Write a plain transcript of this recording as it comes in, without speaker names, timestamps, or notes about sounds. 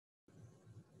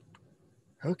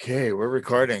Okay, we're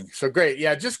recording. So great.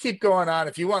 Yeah, just keep going on.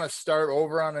 If you want to start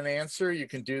over on an answer, you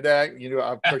can do that.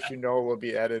 Of course, we'll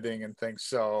be editing and things.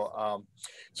 So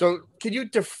can you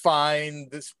define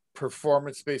this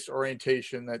performance-based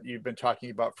orientation that you've been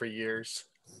talking about for years?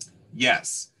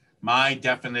 Yes, my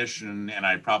definition, and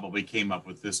I probably came up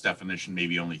with this definition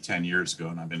maybe only 10 years ago,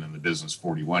 and I've been in the business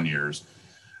 41 years.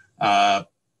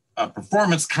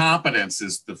 Performance competence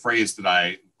is the phrase that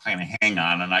I kind of hang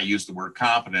on, and I use the word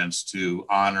competence to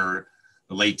honor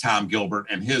the late Tom Gilbert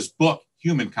and his book,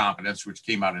 Human Competence, which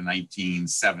came out in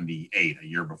 1978, a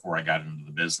year before I got into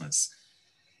the business.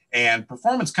 And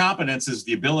performance competence is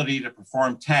the ability to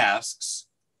perform tasks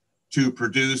to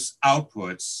produce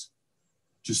outputs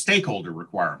to stakeholder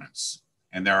requirements.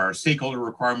 And there are stakeholder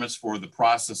requirements for the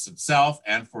process itself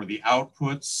and for the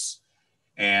outputs.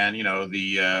 And,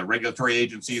 the regulatory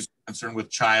agencies are concerned with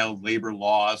child labor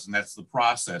laws, and that's the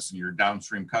process. And your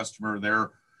downstream customer,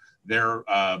 they're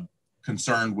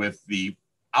concerned with the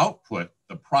output,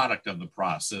 the product of the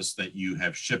process that you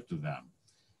have shipped to them.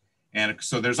 And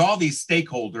so there's all these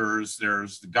stakeholders,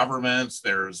 there's the governments,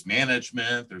 there's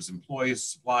management, there's employees,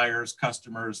 suppliers,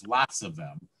 customers, lots of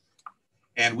them.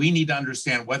 And we need to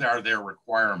understand what are their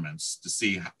requirements to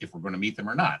see if we're going to meet them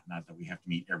or not. Not that we have to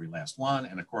meet every last one.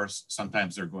 And of course,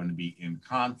 sometimes they're going to be in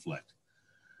conflict.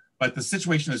 But the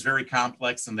situation is very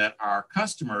complex in that our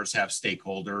customers have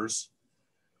stakeholders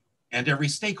and every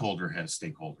stakeholder has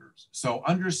stakeholders. So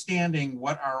understanding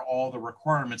what are all the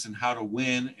requirements and how to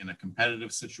win in a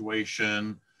competitive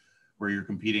situation where you're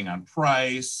competing on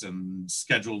price and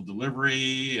scheduled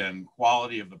delivery and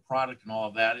quality of the product and all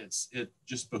of that, it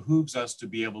just behooves us to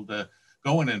be able to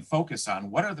go in and focus on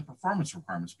what are the performance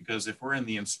requirements, because if we're in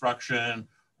the instruction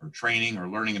or training or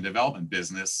learning and development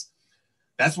business,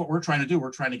 that's what we're trying to do.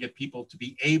 We're trying to get people to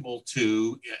be able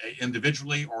to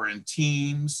individually or in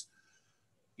teams,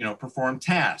 perform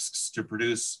tasks to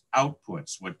produce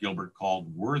outputs, what Gilbert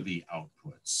called worthy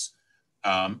outputs.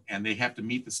 And they have to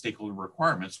meet the stakeholder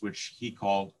requirements, which he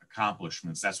called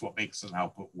accomplishments. That's what makes an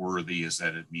output worthy, is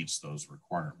that it meets those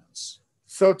requirements.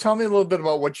 So tell me a little bit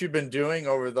about what you've been doing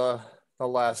over the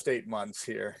last 8 months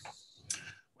here.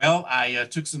 Well, I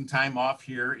took some time off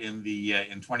here in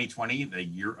 2020, the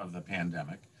year of the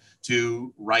pandemic,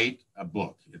 to write a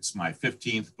book. It's my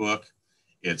 15th book.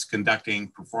 It's conducting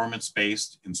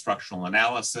performance-based instructional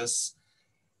analysis.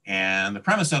 And the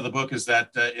premise of the book is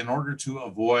that in order to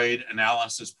avoid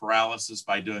analysis paralysis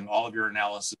by doing all of your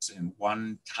analysis in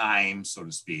one time, so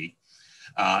to speak,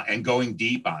 and going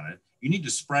deep on it, you need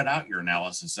to spread out your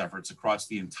analysis efforts across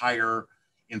the entire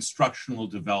instructional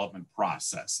development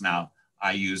process. Now,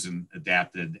 I use an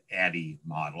adapted ADDIE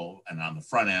model, and on the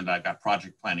front end, I've got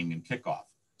project planning and kickoff.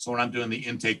 So when I'm doing the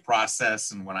intake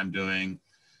process and when I'm doing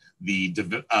the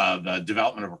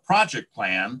development of a project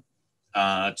plan,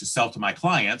 to sell to my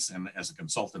clients, and as a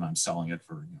consultant, I'm selling it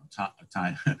for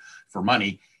time for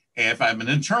money. And if I'm an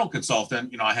internal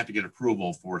consultant, I have to get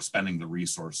approval for spending the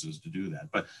resources to do that.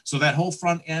 But so that whole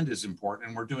front end is important,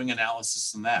 and we're doing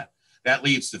analysis in that. That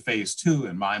leads to phase 2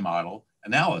 in my model,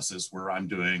 analysis, where I'm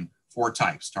doing 4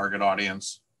 types: target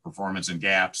audience, performance and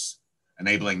gaps,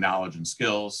 enabling knowledge and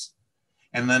skills,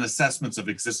 and then assessments of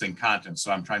existing content.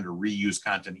 So I'm trying to reuse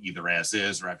content either as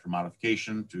is or after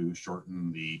modification to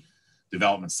shorten the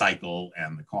development cycle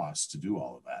and the cost to do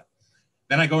all of that.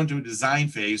 Then I go into a design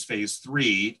phase, phase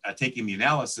 3, taking the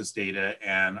analysis data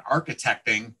and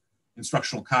architecting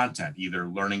instructional content, either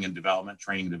learning and development,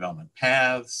 training and development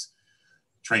paths,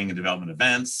 training and development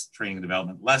events, training and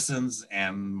development lessons,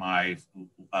 and my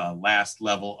last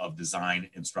level of design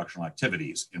instructional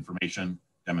activities: information,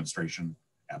 demonstration,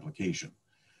 application.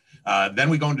 Then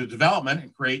we go into development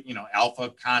and create,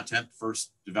 alpha content,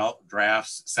 first develop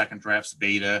drafts, second drafts,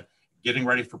 beta, getting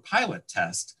ready for pilot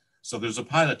test. So there's a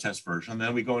pilot test version.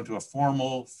 Then we go into a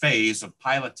formal phase of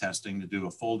pilot testing to do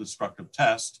a full destructive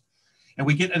test. And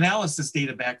we get analysis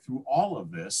data back through all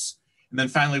of this. And then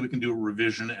finally, we can do a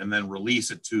revision and then release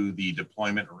it to the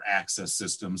deployment or access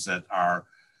systems that our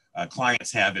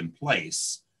clients have in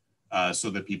place, so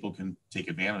that people can take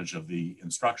advantage of the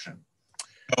instruction.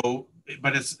 So,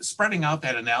 but it's spreading out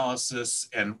that analysis,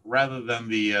 and rather than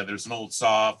there's an old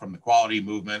saw from the quality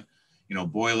movement,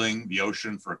 boiling the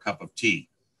ocean for a cup of tea.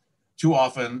 Too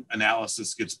often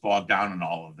analysis gets bogged down in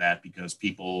all of that because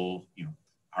people,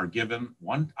 are given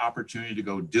one opportunity to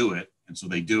go do it. And so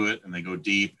they do it and they go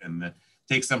deep, and it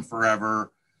takes them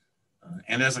forever.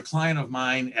 And as a client of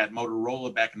mine at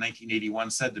Motorola back in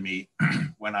 1981 said to me,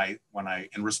 when I,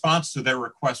 in response to their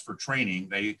request for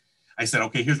training, I said,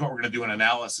 okay, here's what we're going to do in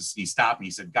analysis. And he stopped me.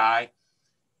 He said, Guy,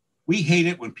 we hate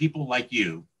it when people like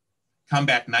you come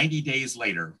back 90 days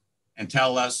later and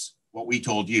tell us what we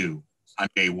told you on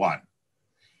day one.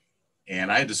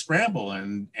 And I had to scramble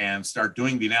and start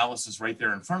doing the analysis right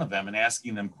there in front of them and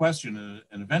asking them questions.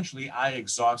 And eventually I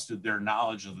exhausted their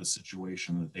knowledge of the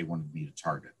situation that they wanted me to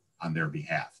target on their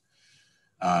behalf.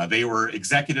 They were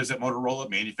executives at Motorola,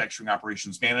 manufacturing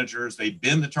operations managers. They'd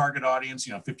been the target audience,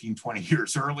 15, 20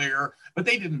 years earlier, but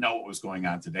they didn't know what was going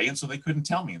on today. And so they couldn't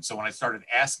tell me. And so when I started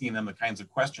asking them the kinds of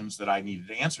questions that I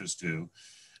needed answers to,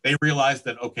 they realized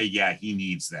that, okay, yeah, he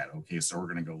needs that. Okay, so we're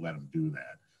going to go let him do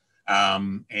that.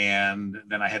 And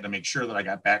then I had to make sure that I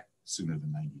got back sooner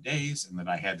than 90 days and that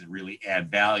I had to really add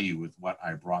value with what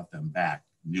I brought them back,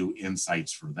 new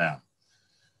insights for them.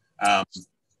 But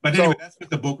anyway, that's what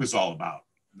the book was all about.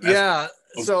 That's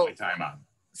my time on.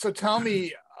 So tell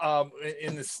me,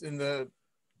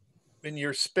 in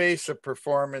your space of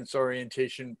performance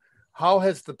orientation, how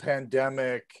has the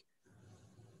pandemic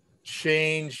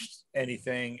changed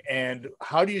anything, and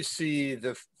how do you see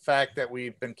the fact that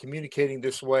we've been communicating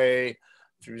this way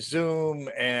through Zoom,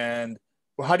 and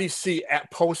how do you see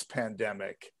at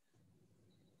post-pandemic?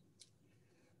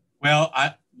 Well,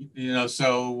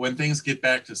 so when things get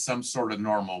back to some sort of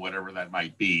normal, whatever that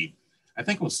might be, I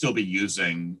think we'll still be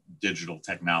using digital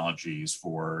technologies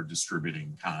for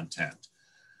distributing content.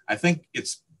 I think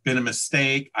it's been a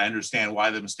mistake. I understand why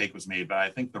the mistake was made, but I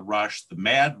think the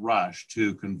mad rush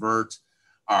to convert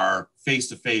our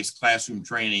face-to-face classroom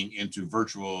training into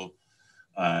virtual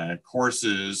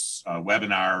courses,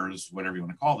 webinars, whatever you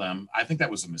want to call them, I think that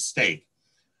was a mistake.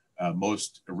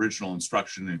 Most original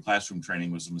instruction in classroom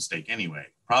training was a mistake anyway.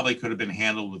 Probably could have been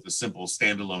handled with a simple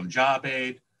standalone job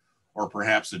aid, or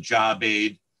perhaps a job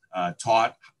aid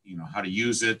taught, how to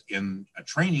use it in a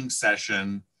training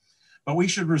session. But we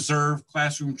should reserve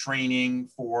classroom training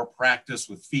for practice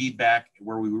with feedback,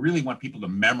 where we really want people to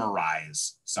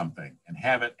memorize something and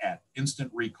have it at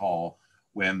instant recall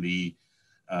when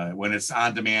it's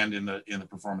on demand in the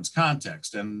performance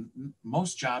context. And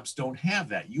most jobs don't have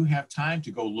that. You have time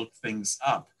to go look things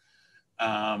up.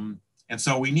 And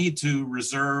so we need to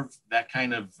reserve that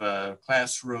kind of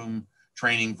classroom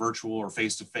training, virtual or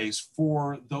face-to-face,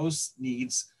 for those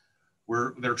needs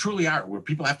where there truly are, where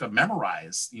people have to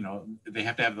memorize, they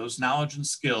have to have those knowledge and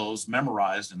skills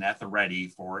memorized and at the ready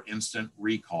for instant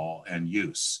recall and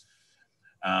use.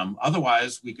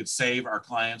 Otherwise, we could save our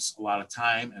clients a lot of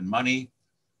time and money,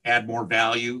 add more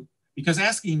value, because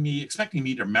expecting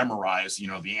me to memorize,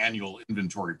 the annual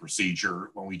inventory procedure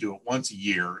when we do it once a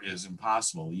year is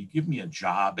impossible. You give me a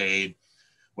job aid,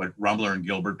 what Rumbler and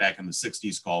Gilbert back in the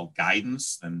 60s called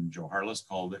guidance, then Joe Harless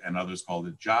called it, and others called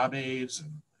it job aids,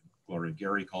 and Gloria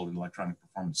Gary called it electronic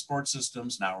performance support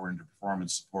systems. Now we're into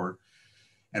performance support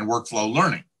and workflow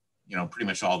learning, pretty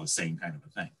much all the same kind of a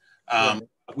thing. Right.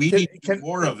 We need to do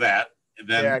more of that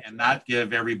and not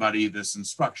give everybody this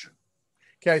instruction.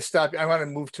 Can I stop? I want to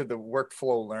move to the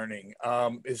workflow learning.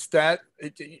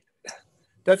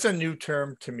 That's a new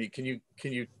term to me. Can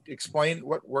you explain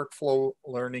what workflow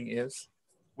learning is?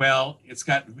 Well, it's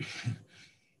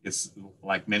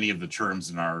like many of the terms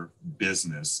in our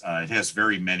business. It has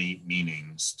very many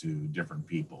meanings to different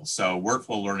people. So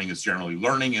workflow learning is generally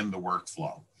learning in the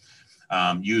workflow,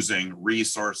 using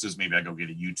resources. Maybe I go get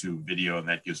a YouTube video and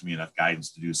that gives me enough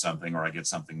guidance to do something, or I get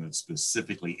something that's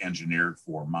specifically engineered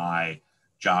for my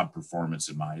job performance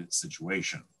in my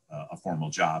situation, a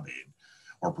formal job aid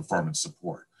or performance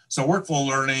support. So workflow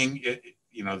learning,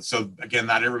 so again,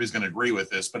 not everybody's going to agree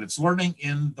with this, but it's learning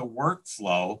in the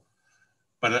workflow.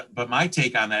 But my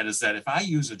take on that is that if I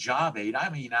use a job aid, I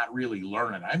may not really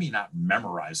learn it. I may not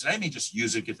memorize it. I may just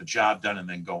use it, get the job done, and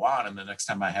then go on. And the next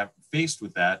time I have faced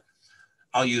with that,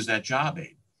 I'll use that job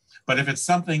aid. But if it's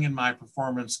something in my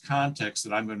performance context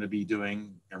that I'm going to be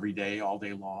doing every day, all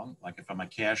day long, like if I'm a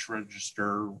cash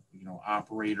register,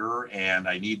 operator, and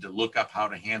I need to look up how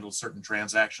to handle certain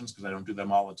transactions because I don't do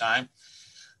them all the time,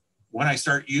 when I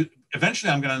start,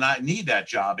 eventually I'm going to not need that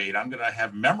job aid. I'm going to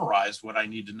have memorized what I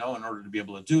need to know in order to be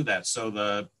able to do that. So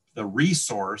the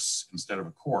resource, instead of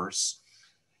a course,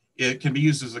 it can be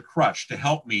used as a crutch to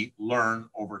help me learn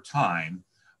over time,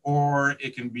 or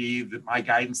it can be my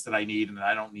guidance that I need, and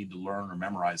I don't need to learn or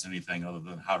memorize anything other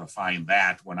than how to find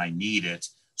that when I need it,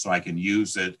 so I can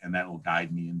use it, and that will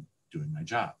guide me in doing my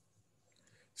job.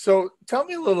 So tell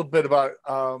me a little bit about,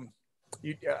 I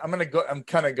want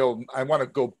to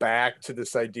go back to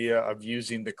this idea of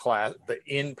using the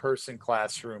in-person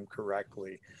classroom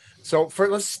correctly. So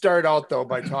let's start out though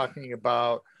by talking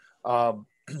about,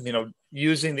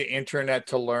 using the internet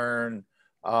to learn,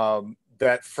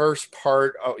 that first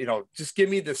part of, just give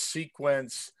me the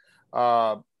sequence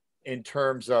in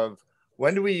terms of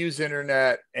when do we use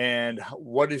internet and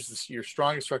what is your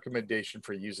strongest recommendation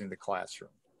for using the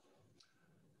classroom?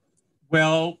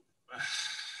 Well,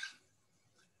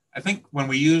 I think when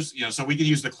we use, so we can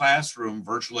use the classroom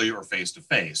virtually or face to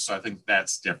face. So I think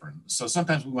that's different. So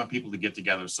sometimes we want people to get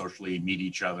together socially, meet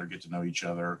each other, get to know each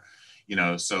other,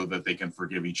 so that they can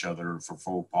forgive each other for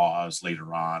faux pas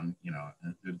later on,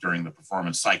 during the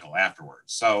performance cycle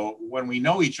afterwards. So when we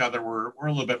know each other, we're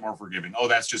a little bit more forgiving. Oh,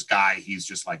 that's just Guy. He's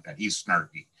just like that. He's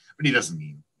snarky, but he doesn't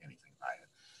mean anything by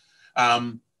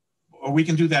it. Or we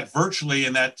can do that virtually,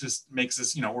 and that just makes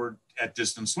us, we're at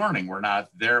distance learning. We're not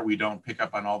there. We don't pick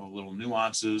up on all the little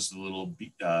nuances, the little,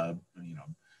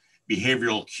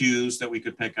 behavioral cues that we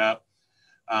could pick up.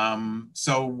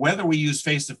 So whether we use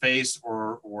face-to-face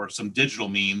or some digital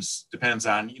means depends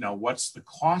on, what's the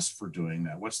cost for doing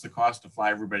that? What's the cost to fly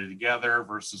everybody together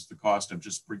versus the cost of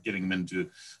just getting them into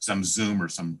some Zoom or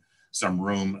some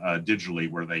room digitally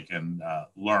where they can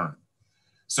learn.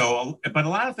 So, but a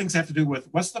lot of things have to do with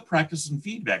what's the practice and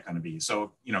feedback going to be?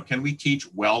 So, can we teach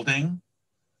welding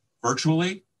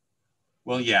virtually?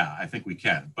 Well, yeah, I think we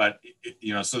can. But,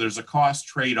 so there's a cost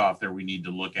trade-off there we need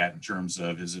to look at in terms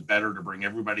of, is it better to bring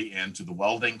everybody into the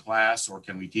welding class, or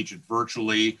can we teach it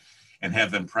virtually and have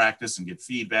them practice and get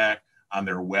feedback on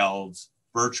their welds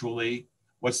virtually?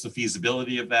 What's the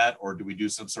feasibility of that? Or do we do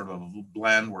some sort of a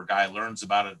blend where Guy learns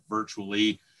about it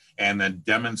virtually and then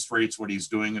demonstrates what he's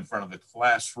doing in front of the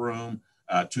classroom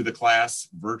to the class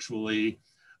virtually,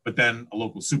 but then a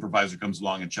local supervisor comes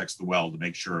along and checks the weld to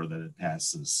make sure that it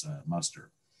passes muster.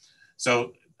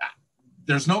 So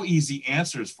there's no easy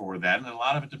answers for that, and a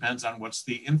lot of it depends on what's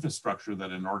the infrastructure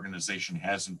that an organization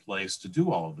has in place to do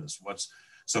all of this.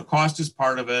 So cost is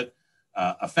part of it.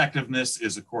 Effectiveness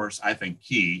is, of course, I think,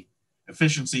 key.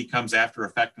 Efficiency comes after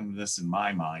effectiveness in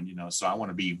my mind, so I want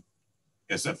to be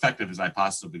as effective as I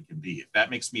possibly can be. If that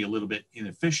makes me a little bit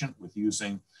inefficient with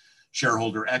using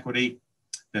shareholder equity,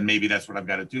 then maybe that's what I've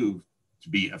got to do to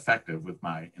be effective with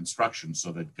my instruction,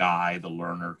 so that Guy, the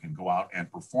learner, can go out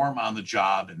and perform on the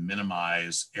job and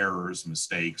minimize errors,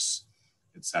 mistakes,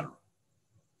 etc.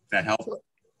 That help?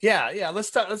 Yeah.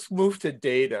 Let's move to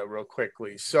data real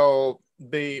quickly. So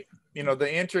the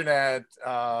internet,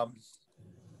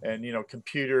 and,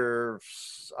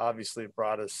 computers obviously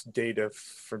brought us data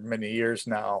for many years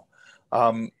now.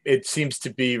 It seems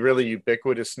to be really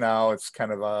ubiquitous now. It's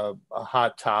kind of a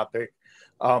hot topic.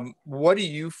 What do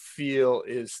you feel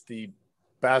is the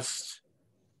best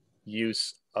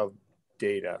use of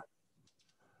data?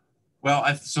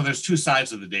 Well, so there's two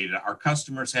sides of the data. Our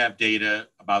customers have data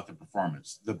about the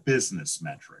performance, the business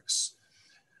metrics.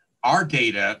 Our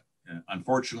data,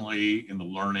 unfortunately, in the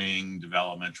learning,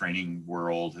 development, training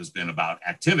world, has been about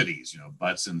activities,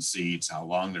 butts and seats, how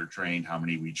long they're trained, how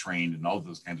many we trained, and all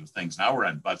those kinds of things. Now we're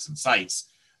on butts and sites.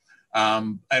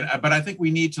 But I think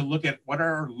we need to look at what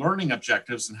are our learning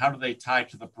objectives and how do they tie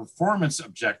to the performance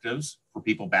objectives for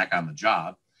people back on the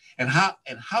job, and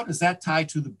how does that tie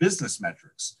to the business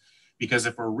metrics? Because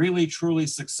if we're really, truly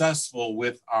successful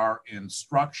with our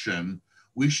instruction,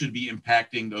 we should be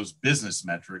impacting those business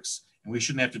metrics. And we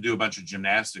shouldn't have to do a bunch of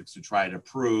gymnastics to try to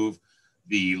prove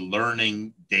the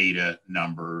learning data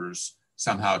numbers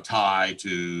somehow tie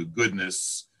to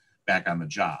goodness back on the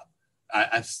job.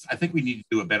 I think we need to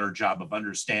do a better job of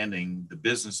understanding the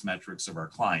business metrics of our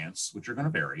clients, which are going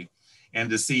to vary, and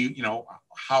to see,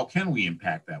 how can we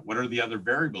impact that? What are the other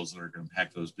variables that are going to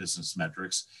impact those business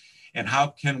metrics? And how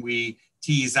can we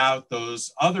tease out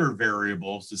those other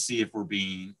variables to see if we're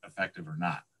being effective or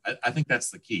not? I think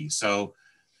that's the key. So,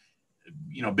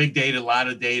 big data, a lot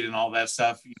of data and all that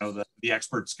stuff, the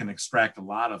experts can extract a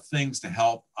lot of things to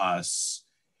help us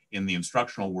in the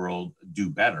instructional world do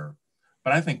better.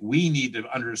 But I think we need to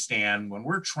understand, when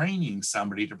we're training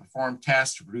somebody to perform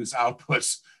tasks, to produce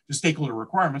outputs, to stakeholder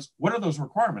requirements, what are those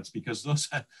requirements? Because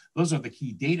those are the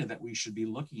key data that we should be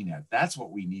looking at. That's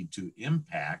what we need to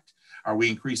impact. Are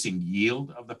we increasing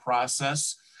yield of the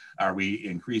process? Are we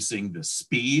increasing the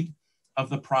speed of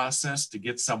the process to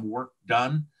get some work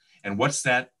done? And what's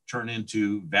that turn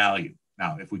into value?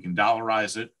 Now, if we can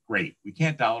dollarize it, great. We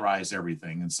can't dollarize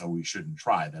everything, and so we shouldn't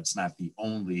try. That's not the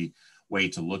only way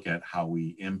to look at how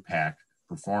we impact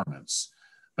performance,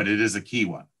 but it is a key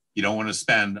one. You don't want to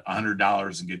spend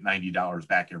 $100 and get $90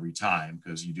 back every time,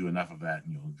 because you do enough of that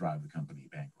and you'll drive the company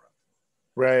bankrupt.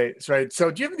 Right. So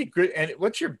do you have any good, and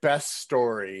what's your best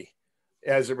story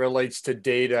as it relates to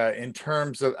data in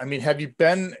terms of, have you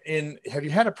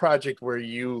had a project where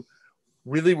you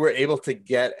really were able to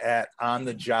get at on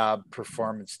the job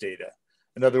performance data?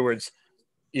 In other words,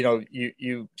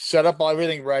 you set up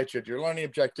everything right. You had your learning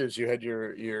objectives, you had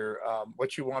your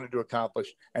what you wanted to accomplish,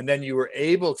 and then you were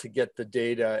able to get the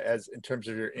data as in terms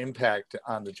of your impact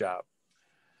on the job.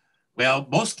 Well,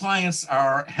 most clients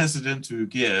are hesitant to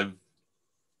give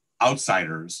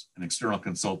outsiders, an external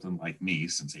consultant like me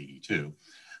since '82,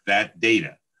 that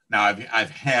data. Now I've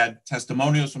had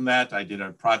testimonials from that. I did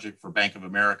a project for Bank of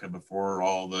America before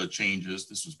all the changes.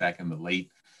 This was back in the late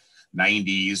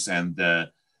 '90s,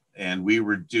 and we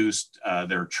reduced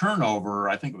their turnover.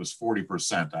 I think it was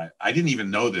 40%. I didn't even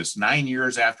know this. 9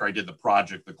 years after I did the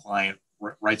project, the client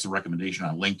writes a recommendation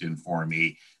on LinkedIn for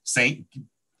me,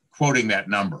 quoting that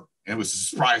number. And it was a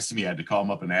surprise to me. I had to call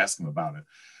him up and ask him about it.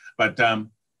 But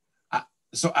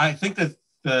so I think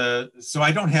that so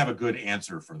I don't have a good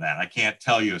answer for that. I can't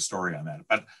tell you a story on that.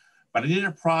 But I did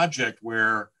a project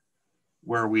where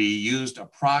we used a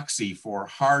proxy for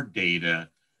hard data.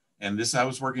 And I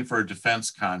was working for a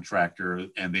defense contractor,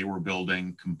 and they were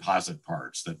building composite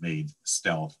parts that made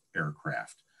stealth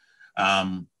aircraft.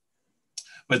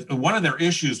 But one of their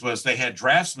issues was they had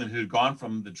draftsmen who had gone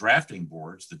from the drafting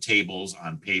boards, the tables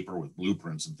on paper with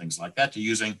blueprints and things like that, to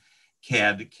using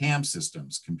CAD/CAM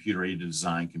systems, computer-aided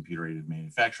design, computer-aided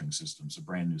manufacturing systems, a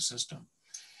brand new system.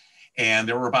 And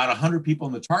there were about 100 people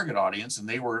in the target audience, and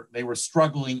they were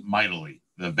struggling mightily.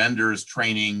 The vendors'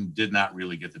 training did not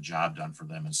really get the job done for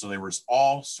them. And so there was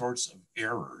all sorts of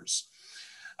errors.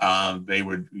 They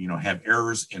would, have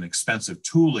errors in expensive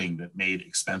tooling that made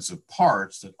expensive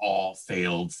parts that all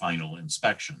failed final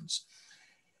inspections.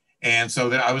 And so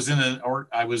that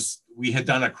we had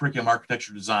done a curriculum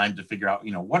architecture design to figure out,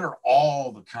 what are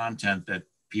all the content that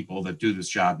people that do this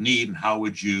job need, and how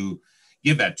would you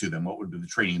give that to them? What would the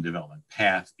training and development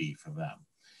path be for them?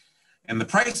 And the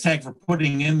price tag for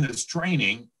putting in this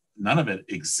training, none of it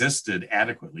existed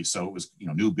adequately. So it was,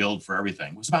 new build for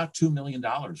everything. It was about $2 million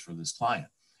for this client.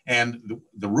 And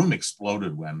the room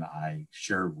exploded when I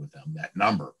shared with them that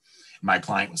number. My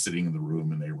client was sitting in the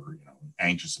room, and they were,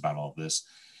 anxious about all this.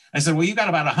 I said, well, you got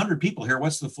about 100 people here.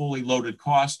 What's the fully loaded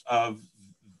cost of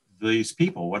these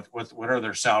people? What are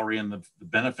their salary and the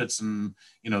benefits and,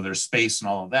 their space and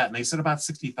all of that? And they said about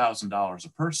 $60,000 a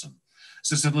person.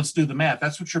 So I said, let's do the math.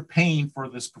 That's what you're paying for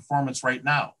this performance right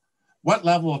now. What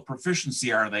level of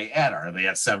proficiency are they at? Are they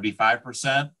at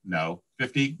 75%? No.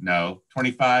 50? No.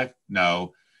 25?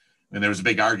 No. And there was a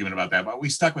big argument about that, but we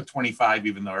stuck with 25,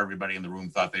 even though everybody in the room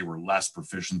thought they were less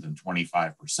proficient than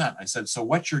 25%. I said, so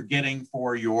what you're getting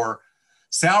for your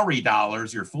salary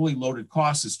dollars, your fully loaded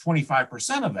cost, is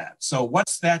 25% of that. So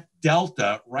what's that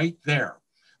delta right there?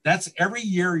 That's every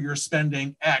year you're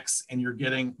spending X and you're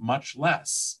getting much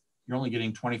less. You're only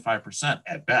getting 25%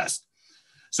 at best.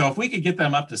 So if we could get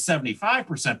them up to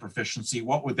 75% proficiency,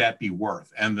 what would that be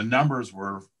worth? And the numbers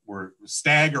were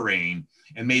staggering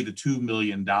and made the $2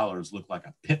 million look like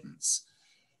a pittance.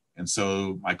 And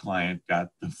so my client got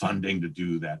the funding to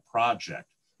do that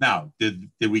project. Now, did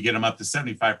we get them up to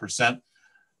 75%?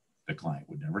 The client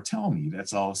would never tell me.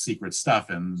 That's all secret stuff,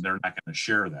 and they're not going to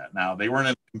share that. Now, they were in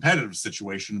a competitive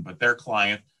situation, but their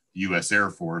client, the U.S. Air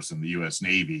Force and the U.S.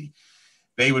 Navy,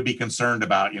 they would be concerned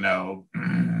about,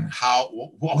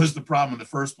 what was the problem in the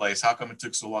first place? How come it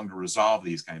took so long to resolve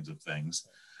these kinds of things?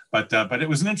 But it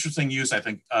was an interesting use, I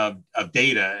think, of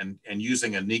data and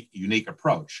using a unique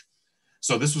approach.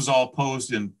 So this was all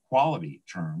posed in quality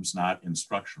terms, not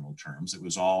instructional terms. It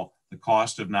was all the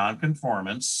cost of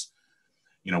nonconformance.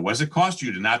 What does it cost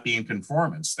you to not be in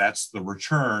conformance? That's the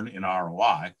return in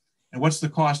ROI. And what's the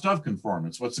cost of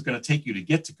conformance? What's it going to take you to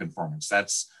get to conformance?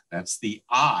 That's the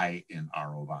I in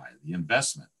ROI, the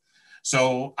investment.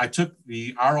 So I took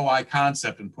the ROI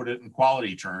concept and put it in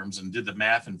quality terms and did the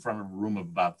math in front of a room of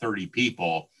about 30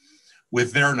 people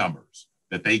with their numbers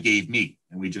that they gave me.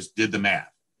 And we just did the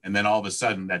math. And then all of a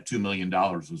sudden that $2 million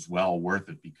was well worth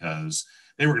it, because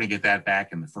they were going to get that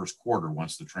back in the first quarter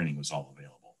once the training was all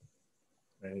available.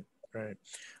 Right.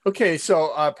 Okay.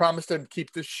 So I promised to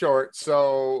keep this short.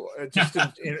 So just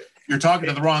you're talking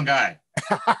to the wrong guy.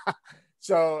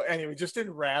 So anyway, just in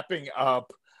wrapping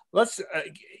up,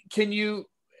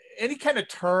 any kind of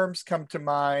terms come to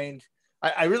mind?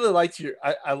 I really liked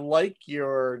I like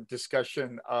your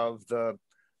discussion of the,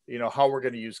 how we're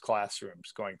going to use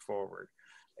classrooms going forward,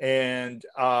 and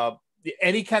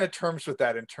any kind of terms with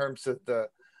that in terms of the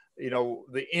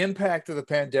impact of the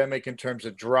pandemic in terms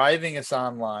of driving us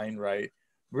online, right?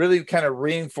 Really kind of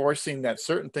reinforcing that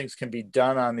certain things can be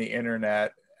done on the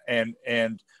internet,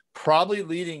 and probably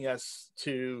leading us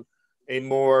to a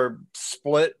more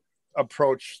split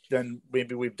approach than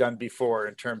maybe we've done before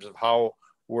in terms of how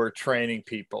we're training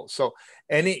people. So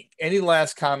any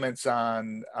last comments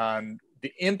on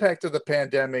the impact of the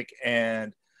pandemic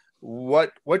and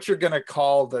what you're going to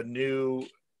call the new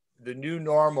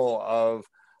normal of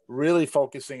really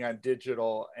focusing on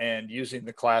digital and using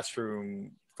the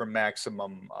classroom for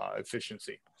maximum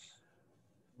efficiency?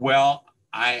 Well,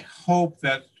 I hope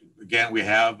that again, we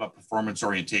have a performance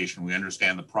orientation. We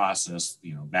understand the process,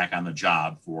 back on the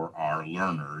job for our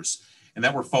learners, and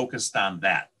that we're focused on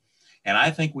that. And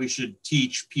I think we should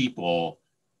teach people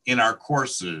in our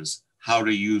courses how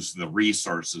to use the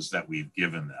resources that we've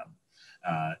given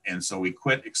them. And so we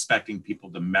quit expecting people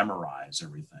to memorize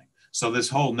everything. So this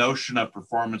whole notion of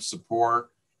performance support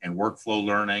and workflow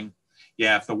learning,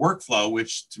 yeah, if the workflow,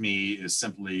 which to me is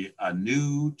simply a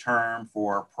new term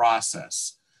for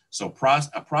process. So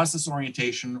a process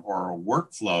orientation or a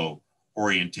workflow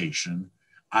orientation,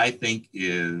 I think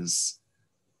is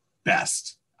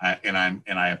best. And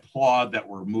I applaud that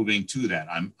we're moving to that.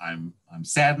 I'm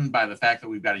saddened by the fact that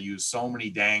we've got to use so many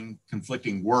dang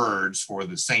conflicting words for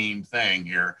the same thing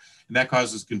here, and that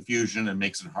causes confusion and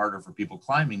makes it harder for people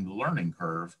climbing the learning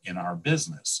curve in our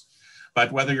business.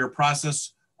 But whether you're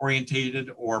process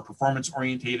orientated or performance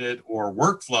orientated or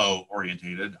workflow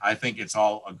orientated, I think it's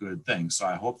all a good thing. So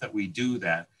I hope that we do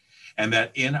that, and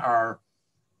that in our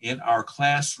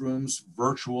classrooms,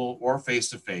 virtual or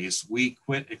face-to-face, we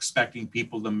quit expecting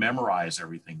people to memorize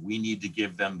everything. We need to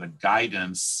give them the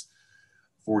guidance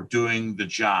for doing the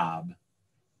job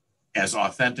as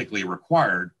authentically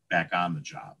required back on the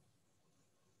job.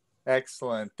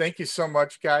 Excellent. Thank you so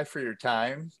much, Guy, for your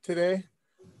time today.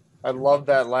 I love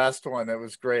that last one. It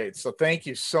was great. So thank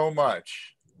you so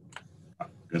much.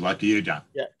 Good luck to you, John.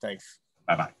 Yeah, thanks.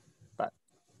 Bye-bye.